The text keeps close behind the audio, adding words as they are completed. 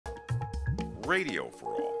radio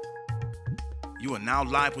for all. You are now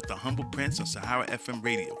live with the Humble Prince on Sahara FM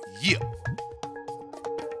Radio. Yeah.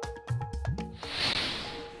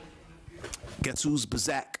 Guess who's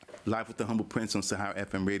Bazak? Live with the Humble Prince on Sahara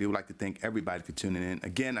FM Radio. I'd like to thank everybody for tuning in.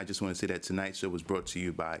 Again, I just want to say that tonight's show was brought to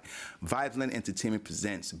you by Viveland Entertainment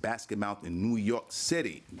Presents Basket Mouth in New York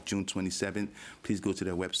City, June 27th. Please go to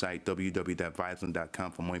their website,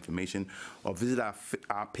 www.viveland.com, for more information, or visit our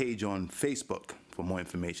page on Facebook for more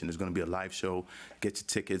information. There's going to be a live show. Get your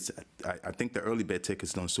tickets. I think the early bird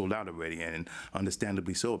tickets done sold out already, and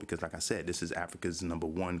understandably so, because like I said, this is Africa's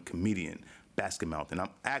 #1 comedian, Basket Mouth, and I'm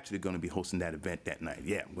actually going to be hosting that event that night.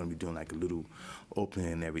 Yeah, I'm going to be doing like a little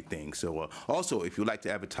opening and everything. So also, if you'd like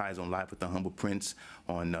to advertise on Live with the Humble Prince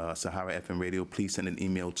on Sahara FM Radio, please send an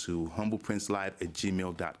email to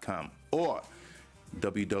humbleprincelive@gmail.com or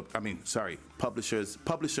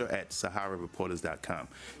publisher@saharareporters.com.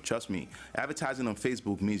 Trust me, advertising on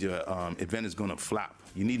Facebook means your event is going to flop.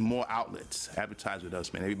 You need more outlets. Advertise with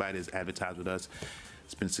us, man. Everybody that's advertised with us,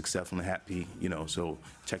 it's been successful and happy, you know, so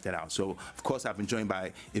check that out. So, of course, I've been joined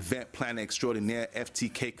by event planner extraordinaire,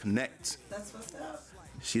 FTK Connect. That's what's up.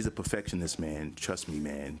 She's a perfectionist, man. Trust me,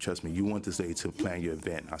 man. Trust me. You want this lady to plan your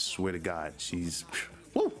event. I swear to God, she's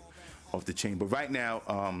woo, off the chain. But right now,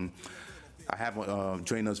 I have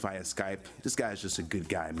joined us via Skype. This guy's just a good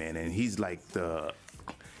guy, man, and he's like the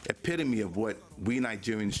epitome of what we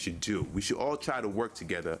Nigerians should do. We should all try to work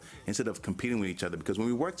together instead of competing with each other, because when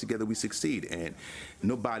we work together, we succeed, and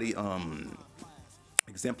nobody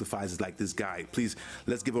exemplifies it like this guy. Please,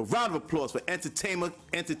 let's give a round of applause for entertainer,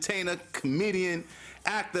 comedian,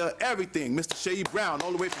 actor, everything, Mr. Seyi Brown,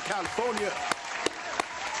 all the way from California.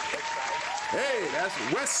 Hey, that's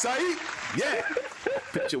West-Seyi. Yeah.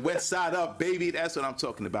 Put your west side up, baby. That's what I'm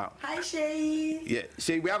talking about. Hi, Seyi. Yeah,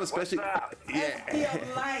 Seyi, we have a special. FD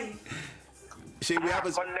of life. Seyi, we have a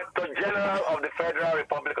Connector General of the Federal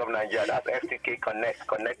Republic of Nigeria. That's FTK Connect,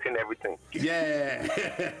 connecting everything. Yeah.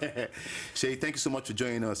 Seyi, thank you so much for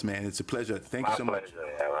joining us, man. It's a pleasure. Thank you so much.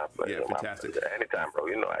 Yeah, my pleasure. Yeah, fantastic. Pleasure. Anytime, bro.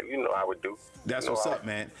 You know I would do. That's what's up,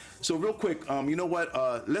 man. So real quick, you know what?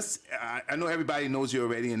 I know everybody knows you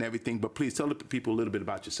already and everything, but please tell the people a little bit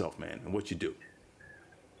about yourself, man, and what you do.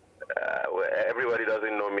 Well, everybody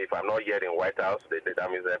doesn't know me. If I'm not yet in White House, that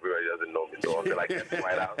means everybody doesn't know me. So until I get to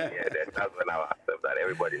White House, yeah, that's when I'll accept that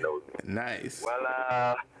everybody knows me. Nice.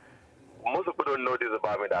 Well, most people don't know this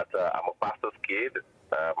about me, that I'm a pastor's kid.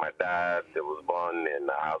 My dad was born in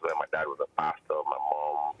a house where my dad was a pastor. My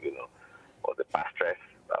mom, was a pastress.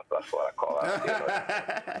 That's what I call her.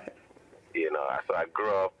 So I grew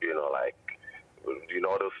up,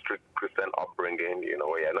 all those strict Christian upbringing,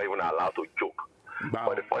 where you're not even allowed to joke. Wow.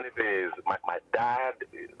 But the funny thing is, my dad,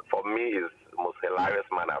 for me, is the most hilarious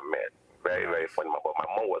man I've met. Very, very funny man. But my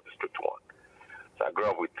mom was the strict one. So I grew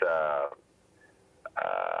up with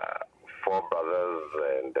 4 brothers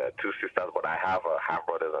and 2 sisters, but I have half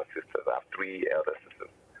brothers and sisters. I have 3 elder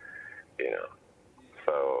sisters.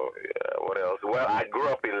 So what else? Well, I grew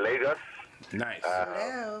up in Lagos. Nice.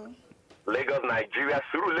 Hello. Lagos, Nigeria.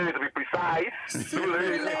 Surulere, to be precise.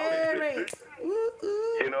 Surulere.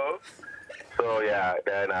 So yeah,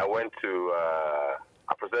 then I went to I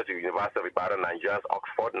presented to University of Ibadan, Nigerians,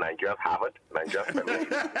 Oxford, Nigerians, Harvard, Nigerians.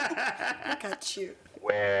 Look at you.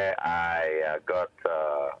 Where I got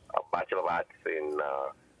a Bachelor of Arts in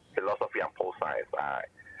philosophy and pole science.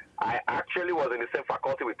 I actually was in the same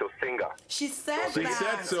faculty with Tosinga. She said so that.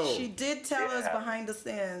 Said so. She did tell us behind the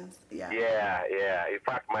scenes. Yeah. Yeah. In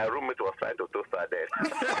fact, my roommate was trying to toast her dead.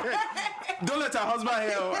 Don't let her husband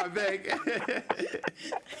hear, I beg.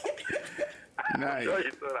 Nice.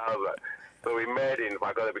 So we met in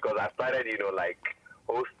faculty because I started,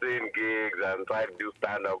 hosting gigs and trying to do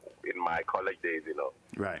stand-up in my college days,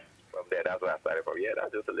 Right. From there, that's where I started from. Yeah,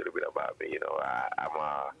 that's just a little bit about me,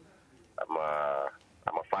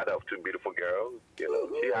 I'm a father of 2 beautiful girls. She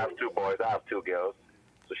has 2 boys, I have 2 girls.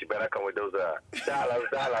 So she better come with those dollars.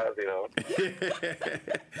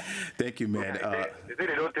 Thank you, man. They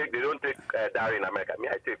don't take dowry in America. Me,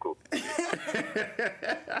 I take.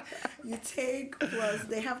 You take, plus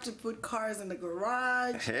they have to put cars in the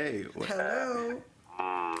garage. Hey. Hello.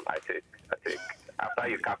 I take. After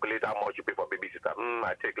you calculate how much you pay for babysitter,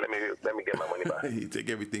 I take. Let me get my money back. You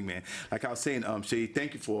take everything, man. Like I was saying, Seyi,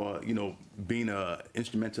 thank you for being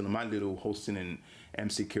instrumental in my little hosting and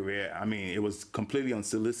MC career. I mean, it was completely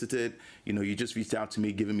unsolicited. You just reached out to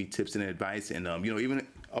me, giving me tips and advice, and even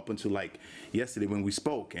up until like yesterday when we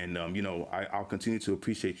spoke, and I'll continue to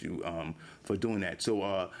appreciate you for doing that.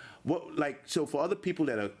 So, so for other people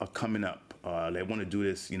that are coming up, that want to do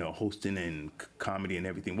this, hosting and comedy and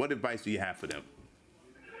everything, what advice do you have for them?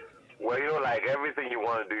 Well, you know, like everything you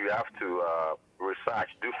want to do, you have to research,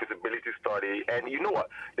 do feasibility study, and you know what?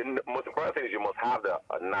 The most important thing is you must have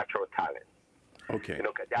a natural talent. Okay. You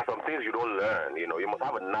know, there are some things you don't learn. You know, you must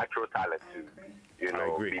have a natural talent to, you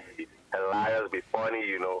know, be hilarious, be funny.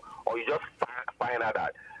 You know, or you just find out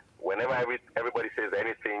that whenever everybody says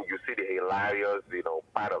anything, you see the hilarious, you know,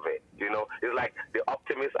 part of it. You know, it's like the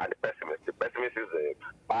optimist and the pessimist. The pessimist is the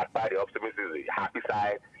bad side, the optimist is the happy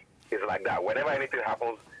side. It's like that. Whenever anything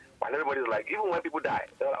happens, and everybody's like, even when people die,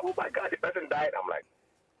 they're like, oh my God, the person died. I'm like,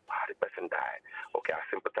 wow, the person died. Okay, I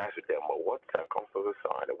sympathize with them, but what circumstances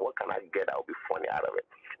are and what can I get that will be funny out of it?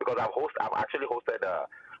 Because I've actually hosted a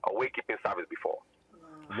wake-keeping service before.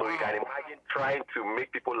 Wow. So you can imagine trying to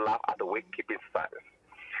make people laugh at the wake-keeping service.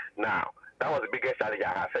 Now, that was the biggest challenge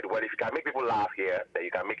I said, well, if you can make people laugh here, then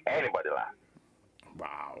you can make anybody laugh.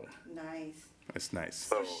 Wow. Nice. That's nice.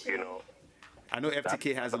 So, you know. I know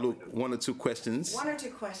FTK has one or two questions. One or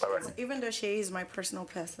two questions. Right. Even though Seyi is my personal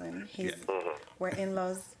person, we're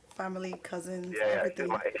in-laws, family, cousins, everything.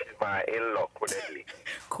 Yeah, she's my in-law,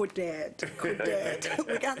 Coded.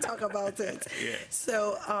 We can't talk about it. Yeah.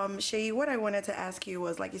 So, Seyi, what I wanted to ask you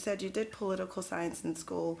was, like you said, you did political science in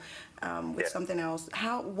school with something else.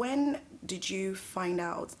 When did you find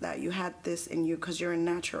out that you had this in you? Because you're a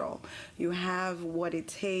natural. You have what it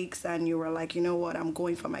takes, and you were like, you know what, I'm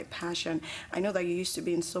going for my passion. I know that you used to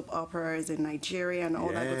be in soap operas in Nigeria and all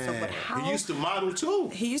that good stuff, but how... He used to model, too.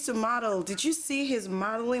 He used to model. Did you see his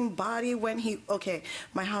modeling body when he... Okay,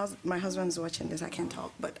 my husband's watching this. I can't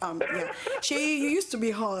talk, but yeah. Seyi, you used to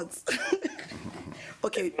be hot.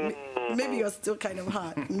 Okay, maybe you're still kind of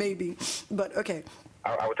hot, maybe, but okay.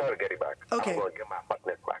 I will try to get it back. Okay. I'm going to get my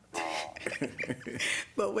hotness back.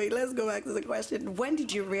 But wait, let's go back to the question. When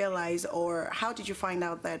did you realize, or how did you find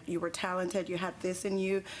out that you were talented, you had this in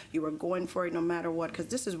you, you were going for it no matter what? Because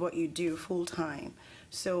this is what you do full time.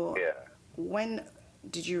 So when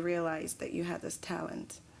did you realize that you had this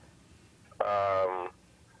talent?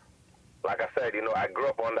 Like I said, you know, I grew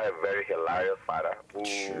up under a very hilarious father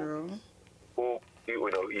who you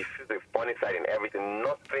know, he sees the funny side in everything.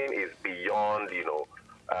 Nothing is beyond, you know,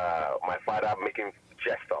 my father making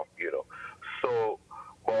jest of, you know. So,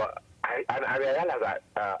 but I realized that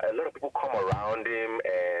a lot of people come around him,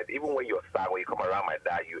 and even when you're sad, when you come around my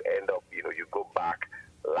dad, you end up, you know, you go back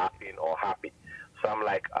laughing or happy. So I'm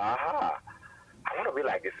like, I want to be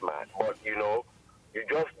like this man, but, you know, you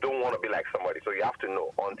just don't want to be like somebody. So you have to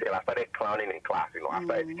know. Until I started clowning in class, you know,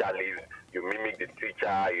 after a teacher leaves, you mimic the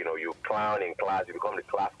teacher, you know, you clown in class, you become the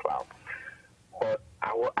class clown. But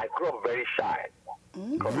I grew up very shy.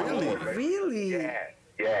 Really?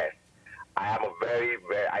 Yes. I am a very,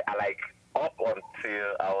 I like, up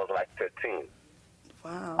until I was like 13.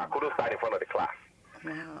 Wow. I couldn't stand in front of the class.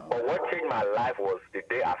 Wow. But what changed my life was the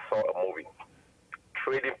day I saw a movie,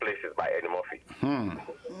 Trading Places by Eddie Murphy.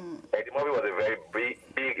 Eddie Murphy was a very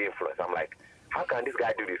big influence. I'm like, how can this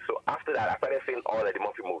guy do this? So after that, I started seeing all Eddie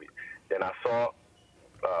Murphy movies. Then I saw,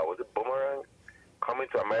 was it Boomerang, Coming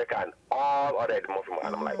to America, and all other Eddie Murphy movies.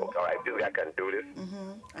 And I'm like, okay, all right, this guy can do this.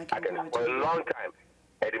 I can. For a long time,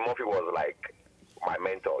 Eddie Murphy was like my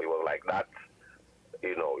mentor. He was like that,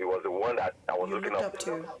 you know, he was the one that I was looking up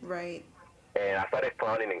to. Right. And I started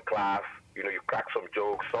clowning in class. You know, you crack some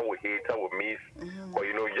jokes, some will hit, some will miss. But,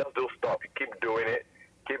 you know, you just don't stop. You keep doing it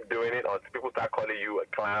until people start calling you a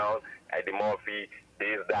clown, Eddie Murphy,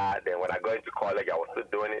 this, that. Then when I got into college, I was still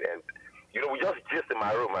doing it. And, you know, we just gist in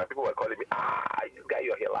my room, and people were calling me, this guy,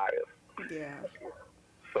 you're hilarious. Yeah.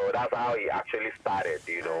 So that's how he actually started,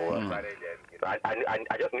 you know.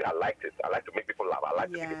 I just knew I liked it. I like to make people laugh. I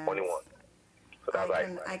like to be the funny one. So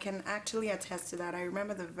I can actually attest to that. I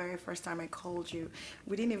remember the very first time I called you.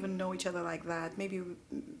 We didn't even know each other like that. Maybe,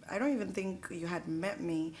 I don't even think you had met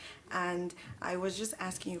me. And I was just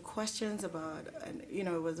asking you questions about, you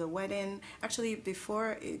know, it was a wedding. Actually,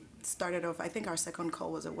 before it started off, I think our second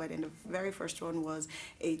call was a wedding. The very first one was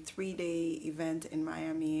a 3-day event in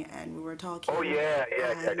Miami, and we were talking. Oh, yeah,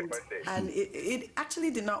 and it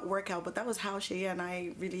actually did not work out, but that was how Seyi and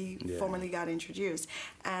I really formally got introduced.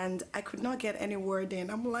 And I could not get any word in.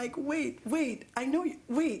 I'm like, wait, I know you,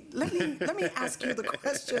 let me ask you the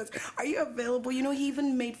questions. Are you available? You know, he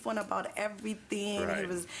even made fun about everything. Right. He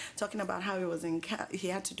was talking about how he was in he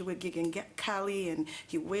had to do a gig in Cali, and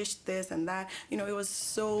he wished this and that. You know, it was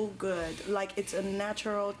so good. Like, it's a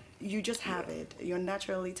natural, you just have it. You're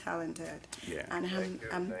naturally talented. Yeah. And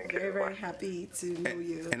I'm very, very happy to know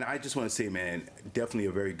you. And I just want to say, man, definitely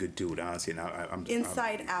a very good dude, honestly. And I'm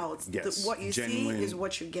inside out. Yes. What you genuine, see is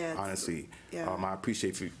what you get. Honestly. Yeah. I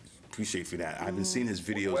appreciate you that. I've been seeing his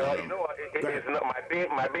videos. Well, you know what? It's not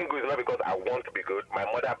my being good is not because I want to be good. My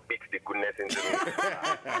mother beats the goodness into me.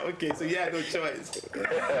 Okay, so you had no choice.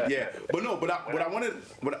 Yeah, but no, what I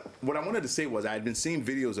wanted to say was I had been seeing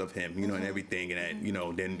videos of him, you know, and everything, and you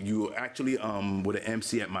know, then you actually were the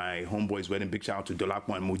MC at my homeboy's wedding. Big shout out to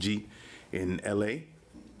Dolakwa and Muji in L.A.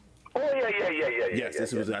 Oh yeah. Yes,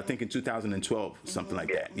 this was I think in 2012, something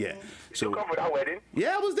like that. Yeah. So you come for that wedding?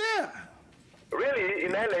 Yeah, I was there. Really,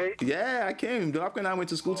 in LA? Yeah, I came. Dolakwa and I went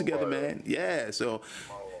to school together, man. Yeah, so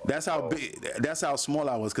that's how small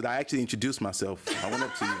I was, because I actually introduced myself. I went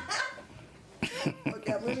up to you.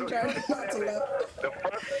 Okay, I'm gonna try not to laugh.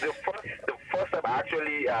 The first time I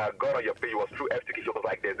actually got on your page was through FTK. She was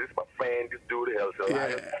like, "There's this my friend, this dude." So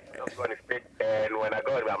I was on his page, and when I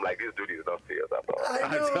got him, I'm like, "This dude is not serious at all."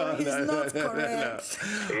 I know he's not correct.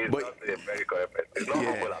 He's not a very correct person. He's not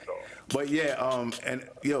humble at all. But yeah, and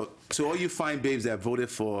yo, so all you fine babes that voted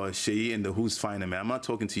for Seyi and the Who's Finer, man, I'm not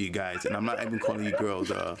talking to you guys, and I'm not even calling you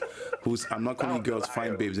girls. I'm not calling you girls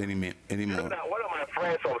fine babes anymore. One of my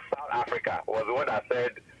friends from South Africa was the one that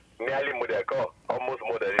said, "Nearly Modeko, almost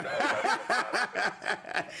modern."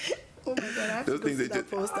 Oh my God, I have Those to go things see that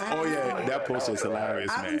that post. oh yeah, that post was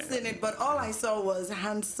hilarious, I man. haven't seen it, but all I saw was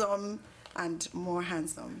handsome and more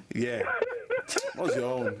handsome. Yeah. What was your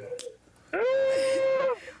own?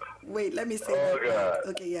 Wait, let me say that. Right.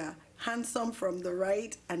 Okay, yeah. Handsome from the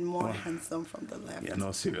right and more handsome from the left. Yeah,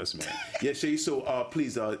 no, serious, man. Yeah, Seyi, so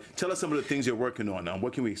please tell us some of the things you're working on.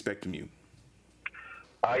 What can we expect from you?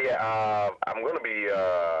 I'm going to be,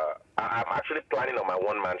 I'm actually planning on my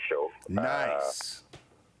one-man show. Nice.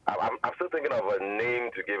 I'm still thinking of a name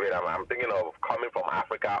to give it. I'm thinking of coming from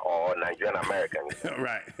Africa or Nigerian American.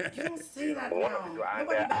 Right. You don't say that now.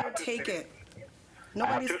 Nobody better take it.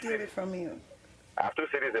 Nobody steal it from you. I have two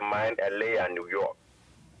cities in mind, LA and New York.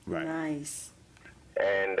 Right. Nice.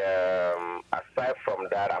 And aside from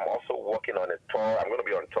that, I'm also working on a tour. I'm going to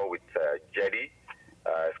be on tour with Jetty.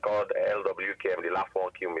 It's called LWKM, the last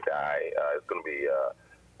 1 kilometer. It's going to be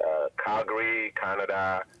Calgary,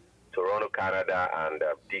 Canada, Toronto, Canada, and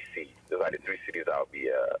DC. Those are the 3 cities I'll be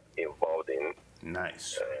involved in.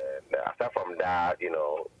 Nice. And aside from that, you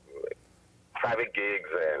know, private gigs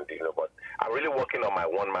and, you know, but I'm really working on my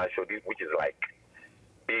one-man show, which is like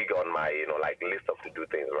big on my, you know, like list of to-do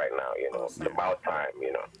things right now, you know. It's about time,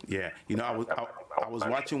 you know. Yeah. You know, I was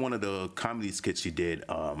watching one of the comedy skits you did.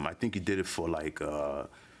 I think you did it for like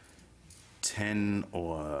 10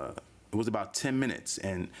 or... It was about 10 minutes,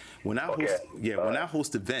 and when I host, when I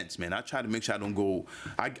host events, man, I try to make sure I don't go.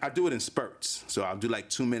 I do it in spurts, so I'll do like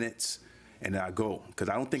 2 minutes, and then I go, because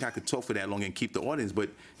I don't think I could talk for that long and keep the audience. But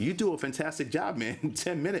you do a fantastic job, man.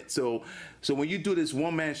 10 minutes. So when you do this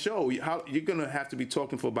one-man show, you're gonna have to be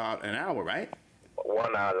talking for about an hour, right?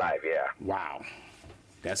 1 hour live, yeah. Wow,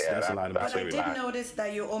 that's a lot of material. But I did notice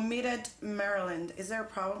that you omitted Maryland. Is there a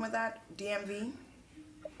problem with that, DMV?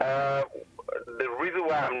 The reason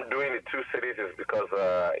why I'm doing the 2 cities is because,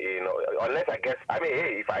 you know, unless I guess, I mean,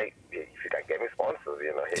 hey, if you can get me sponsors,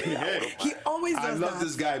 you know, hey, he always does I love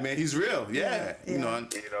this guy, man. He's real, you know.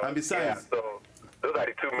 And besides, so those are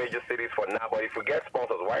the 2 major cities for now. But if we get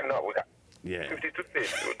sponsors, why not? We got 52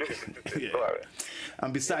 cities. We'll do 52 cities.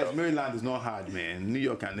 And besides, Maryland is not hard, man. New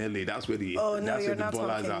York and LA, that's where the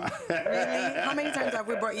ballers are. Really? How many times have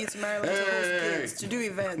we brought you to Maryland to host gigs, to do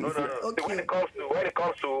events? No. Okay. When it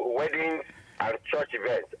comes to weddings and church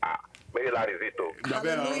events, Maryland is it though.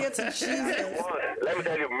 Hallelujah to Jesus. Let me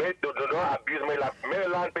tell you, don't abuse Maryland.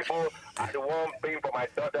 Maryland people are the one paying for my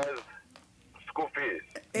daughter's school fees.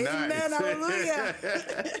 Amen. Nice. Hallelujah.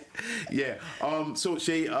 Yeah. So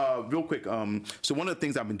Seyi, real quick. So one of the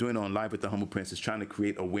things I've been doing on Live with the Humble Prince is trying to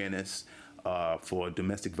create awareness for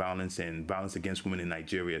domestic violence and violence against women in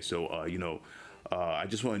Nigeria. So you know, I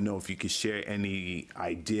just want to know if you could share any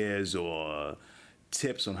ideas or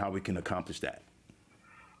tips on how we can accomplish that.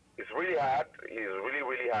 It's really hard. It's really,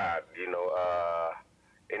 really hard. You know,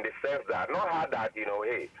 in the sense that not hard that, you know,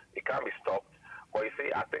 hey, it can't be stopped. But you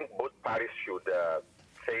see, I think both parties should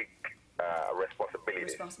take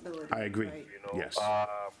responsibility. I agree. Right. You know, yes.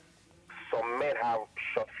 Some men have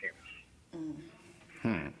short fuse,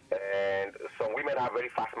 and some women have very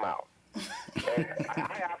fast mouth. And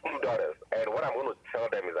I have 2 daughters, and what I'm going to tell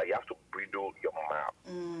them is that you have to bridle your mouth.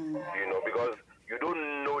 You know, because you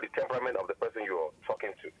don't know the temperament of the person you're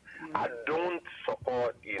talking to. I don't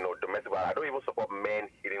support, you know, domestic violence. I don't even support men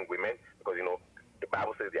hitting women because, you know, the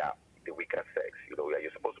Bible says they are the weaker sex. You know,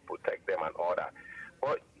 you're supposed to protect them and all that.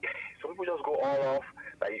 But some people just go all off.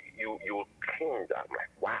 Like you cringe. I'm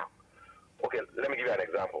like, wow. Okay, let me give you an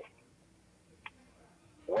example.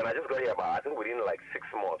 When I just got here, I think within like 6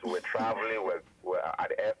 months, we were traveling, we're at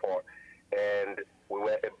the airport, and we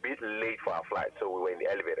were a bit late for our flight, so we were in the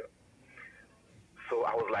elevator. So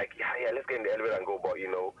I was like, yeah, let's get in the elevator and go. But,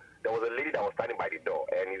 there was a lady that was standing by the door,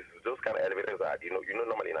 and it's those kind of elevators that,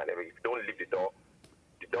 normally in an elevator, if you don't leave the door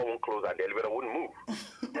won't close and the elevator wouldn't move.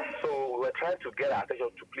 So we were trying to get her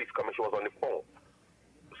attention to please come, and she was on the phone.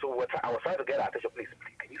 So I was trying to get her attention, please,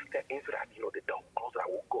 can you step into that, the door close, I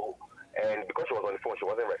will go. And because she was on the phone, she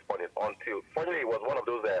wasn't responding until, fortunately, it was one of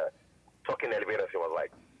those talking elevators. She was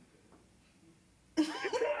like,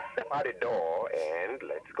 step out the door and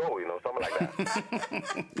let's go, something like that.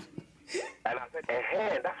 And I said,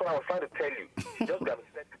 that's what I was trying to tell you. She just got me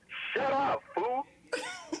said, shut up, fool.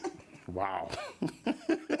 Wow.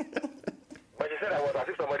 But she said I was as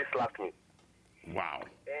if somebody slapped me. Wow.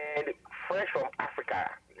 And fresh from Africa,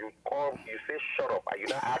 you say shut up, and you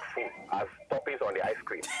not add food as toppings on the ice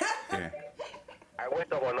cream. Yeah. I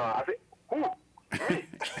went up on her. I said, who? Me?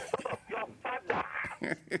 Your father.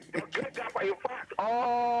 Your great grandpa, in fact,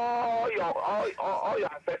 all your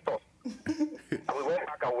ancestors. And we went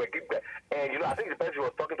back and we keep there. And I think the person she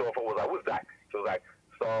was talking to her for was like, who's that? She was like,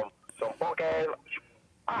 some punkhead.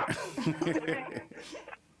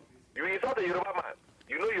 You insult a Yoruba man.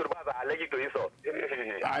 You know Yorubas are allergic to insult.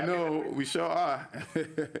 I know, we sure are.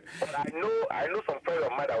 But I know some friends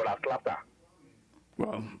of mine that would have slapped her.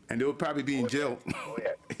 Well, and they would probably be in jail. Oh,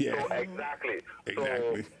 yeah. Yeah. So, exactly.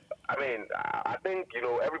 Exactly. So, I think,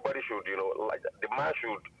 everybody should, like the man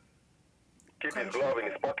should keep his glove in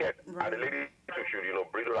his pocket, and the lady should,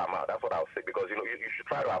 bridle her mouth. That's what I'll say, because, you should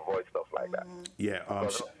try to avoid stuff like that. Yeah.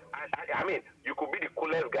 You could be the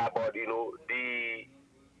coolest guy, but,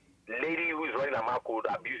 the lady who is running her mouth could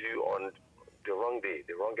abuse you on the wrong day,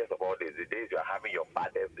 the wrongest of all days, the days you're having your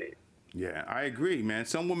baddest day. Yeah, I agree, man.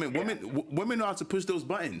 Some women know how to push those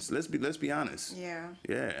buttons. Let's be honest. Yeah.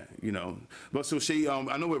 Yeah, But so Seyi,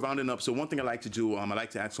 I know we're rounding up. So one thing I like to do, I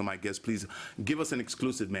like to ask all my guests, please give us an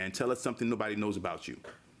exclusive, man. Tell us something nobody knows about you.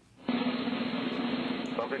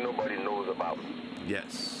 Something nobody knows about me.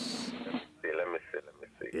 Yes. Let me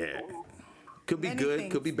see. Yeah. Could be Many good,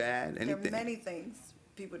 things. could be bad, anything. There are many things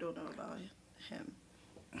people don't know about him.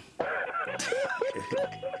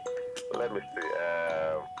 Let me see.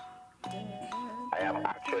 I am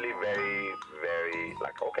actually very, very,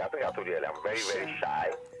 I think I told you earlier, I'm very, very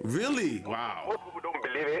shy. Really? Wow. Most people don't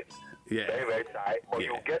believe it. Yeah. Very, very shy. But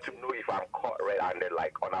you get to know if I'm caught red-handed,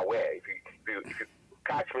 unaware. If you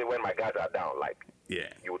catch me when my guards are down, you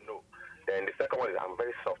would know. Then the second one is I'm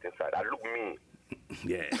very soft inside. I look mean.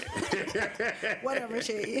 Yeah. Whatever,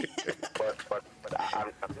 Seyi. but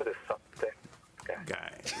I'm just a soft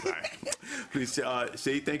guy. Right. Please,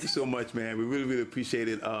 Seyi, thank you so much, man. We really, really appreciate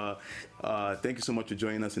it. Thank you so much for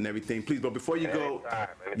joining us and everything. Please, but before you go,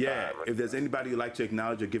 anytime. If there's anybody you'd like to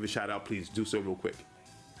acknowledge or give a shout out, please do so real quick.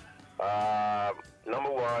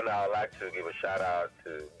 Number one, I'd like to give a shout out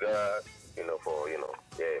to God,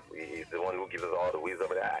 he's the one who gives us all the wisdom.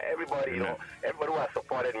 Everybody, everybody who has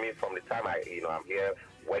supported me from the time I'm here,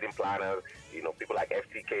 wedding planners, people like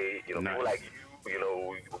FTK, people like you,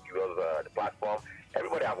 who give us the platform.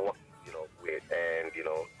 Everybody I've worked, with, and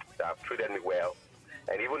that have treated me well.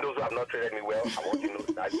 And even those who have not treated me well, I want you to know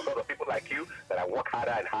that because of people like you that I work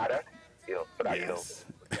harder and harder, so that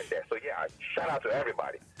get there. So yeah, shout out to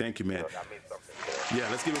everybody. Thank you, man. That means something. Yeah,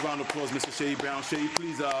 let's give a round of applause, Mr. Seyi Brown. Seyi,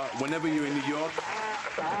 please, whenever you're in New York.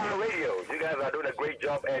 Sahara Radio, you guys are doing a great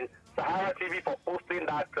job, and Sahara TV for posting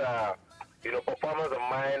that performance of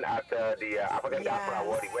mine at the African Diaspora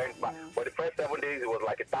Award. It went back. For the first 7 days, it was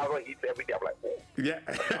like 1,000 hits every day. I'm like, oh. Yeah.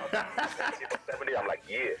 For 7 days, I'm like,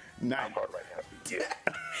 yeah. Nice. I'm proud right now. Yeah.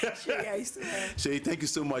 Seyi, thank you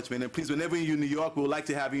so much, man. And please, whenever you're in New York, we'd like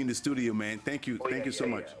to have you in the studio, man. Thank you. Thank you so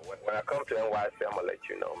much. Yeah. When I come to NYC, I'm going to let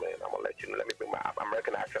you know, man. I'm going to let you know. Let me bring my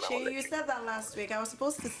American accent. Seyi, you said that last week. I was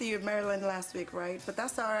supposed to see you in Maryland last week, right? But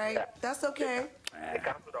that's all right. Yeah. That's okay. They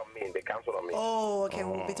canceled on me. Oh, okay.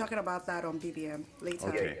 We'll be talking about that on BBM later.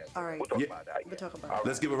 Okay. All right. We'll talk about that. We'll talk about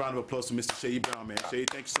Let's give a round of applause to Mr. Seyi Brown, man. Seyi,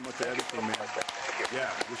 thank you so much for everything, man.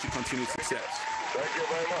 Yeah, wish you continued success. Thank you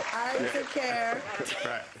very much. All right, take care.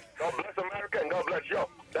 Right. God bless America and God bless you.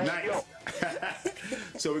 Thank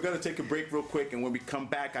you. So we're going to take a break real quick, and when we come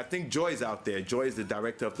back, I think Joy's out there. Joy is the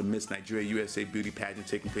director of the Miss Nigeria USA Beauty Pageant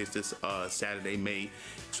taking place this Saturday, May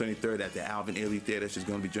 23rd at the Alvin Ailey Theater. She's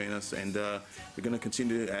going to be joining us, and we're going to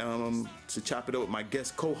continue to chop it up with my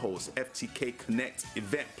guest co-host, FTK Connect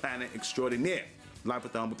event planner extraordinaire, live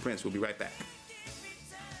with the Humble Prince. We'll be right back.